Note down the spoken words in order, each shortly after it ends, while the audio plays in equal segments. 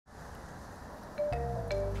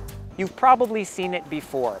You've probably seen it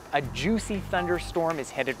before. A juicy thunderstorm is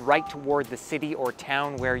headed right toward the city or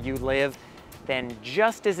town where you live. Then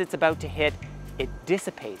just as it's about to hit, it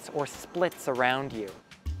dissipates or splits around you.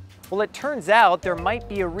 Well, it turns out there might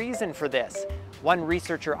be a reason for this. One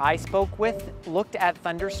researcher I spoke with looked at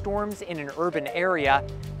thunderstorms in an urban area,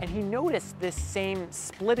 and he noticed this same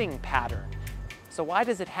splitting pattern. So why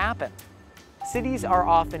does it happen? Cities are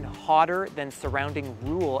often hotter than surrounding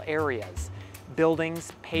rural areas.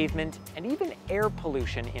 Buildings, pavement, and even air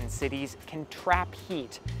pollution in cities can trap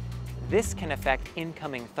heat. This can affect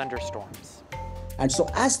incoming thunderstorms. And so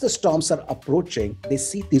as the storms are approaching, they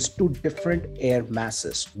see these two different air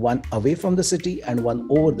masses, one away from the city and one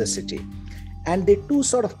over the city. And they two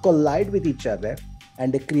sort of collide with each other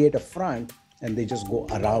and they create a front and they just go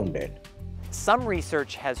around it. Some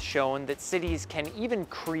research has shown that cities can even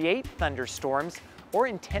create thunderstorms or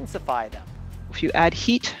intensify them. If you add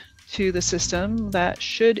heat to the system, that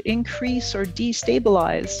should increase or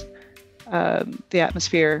destabilize the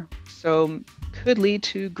atmosphere. So could lead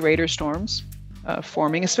to greater storms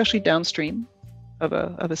forming, especially downstream of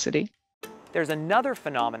a city. There's another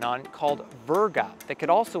phenomenon called virga that could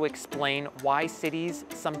also explain why cities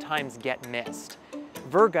sometimes get mist.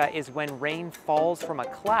 Virga is when rain falls from a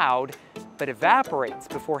cloud but evaporates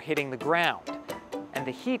before hitting the ground. And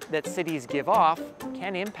the heat that cities give off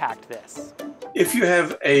can impact this. If you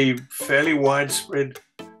have a fairly widespread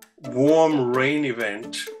warm rain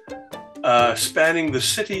event spanning the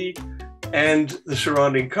city and the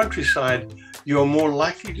surrounding countryside, you're more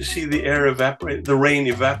likely to see the rain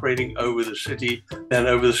evaporating over the city than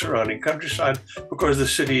over the surrounding countryside because the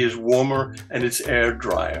city is warmer and its air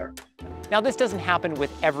drier. Now, this doesn't happen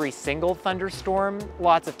with every single thunderstorm.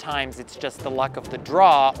 Lots of times it's just the luck of the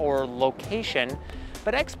draw or location.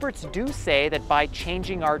 But experts do say that by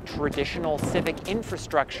changing our traditional civic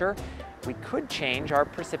infrastructure, we could change our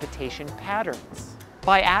precipitation patterns.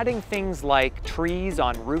 By adding things like trees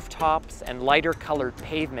on rooftops and lighter colored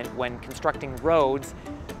pavement when constructing roads,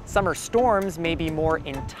 summer storms may be more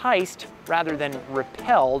enticed rather than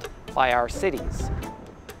repelled by our cities.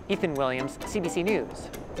 Ethan Williams, CBC News,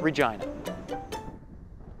 Regina.